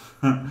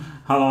 hello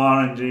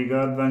RNG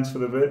God, thanks for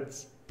the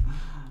bits.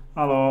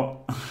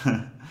 Hello.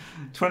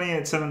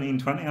 28, 17,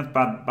 20. That's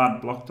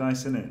bad block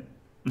dice, isn't it?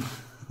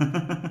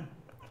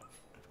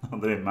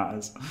 Not that it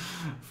matters.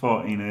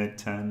 14, 8,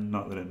 10,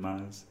 not that it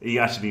matters. He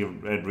actually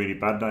had really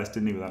bad dice,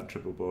 didn't he, with that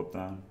triple board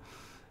down?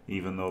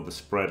 Even though the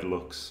spread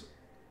looks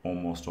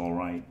almost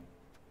alright.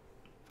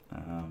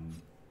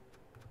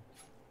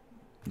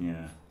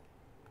 Yeah.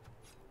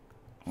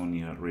 Only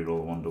had to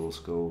reroll 1 double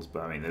skulls,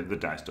 but I mean, the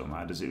dice don't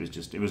matter, does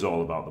it? It was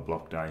all about the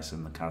block dice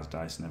and the Kaz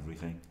dice and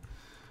everything.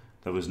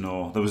 There was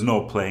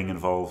no playing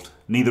involved.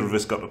 Neither of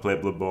us got to play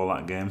Blood Bowl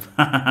that game.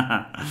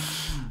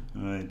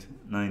 Right,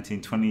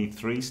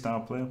 1923 star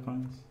player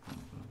points.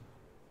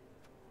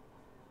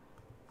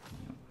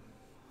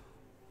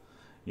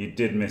 You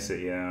did miss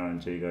it, yeah,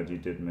 RNG God, you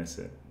did miss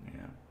it.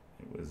 Yeah,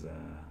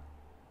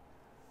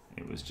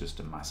 it was just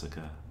a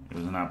massacre. It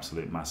was an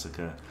absolute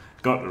massacre.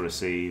 Got to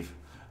receive,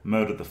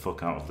 murdered the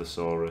fuck out of the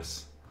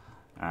Saurus,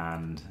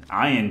 and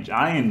I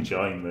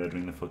enjoy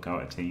murdering the fuck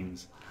out of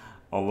teams.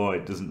 Although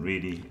it doesn't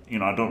really, you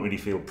know, I don't really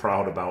feel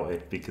proud about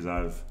it because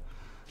I've,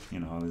 you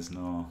know,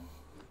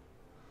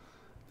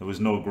 there was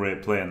no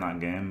great play in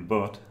that game,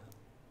 but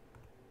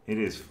it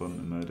is fun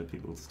to murder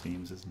people's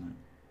teams, isn't it?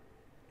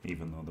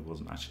 Even though there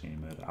wasn't actually any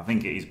murder. I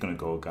think he's going to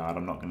go guard.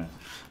 I'm not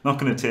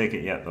gonna take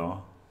it yet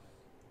though.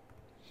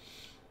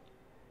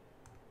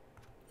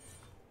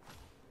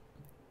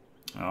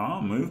 Oh,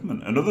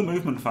 movement. Another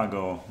movement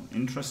Fago.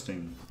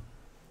 Interesting.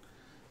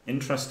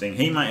 Interesting.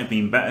 He might have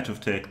been better to have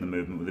taken the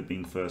movement with it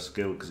being first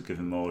skill, because it gave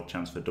him more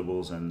chance for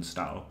doubles and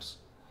stat ups.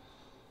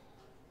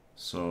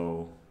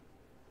 So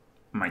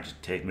I might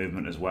just take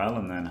movement as well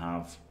and then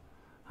have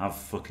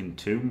fucking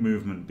 2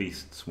 movement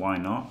beasts. Why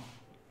not?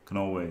 Can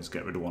always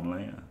get rid of 1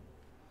 later.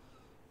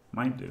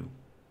 Might do.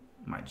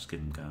 Might just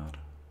give him guard.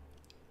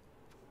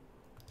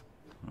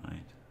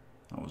 Right.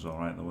 That was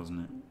alright though,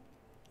 wasn't it?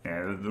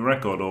 Yeah, the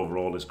record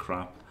overall is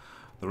crap.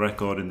 The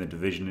record in the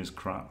division is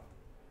crap.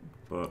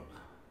 But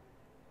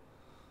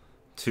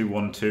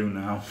 2-1-2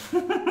 now.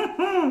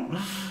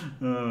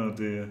 Oh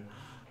dear.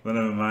 But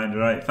never mind.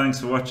 Right, thanks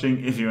for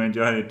watching. If you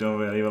enjoyed it, don't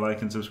forget to leave a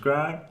like and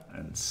subscribe.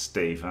 And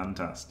stay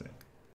fantastic.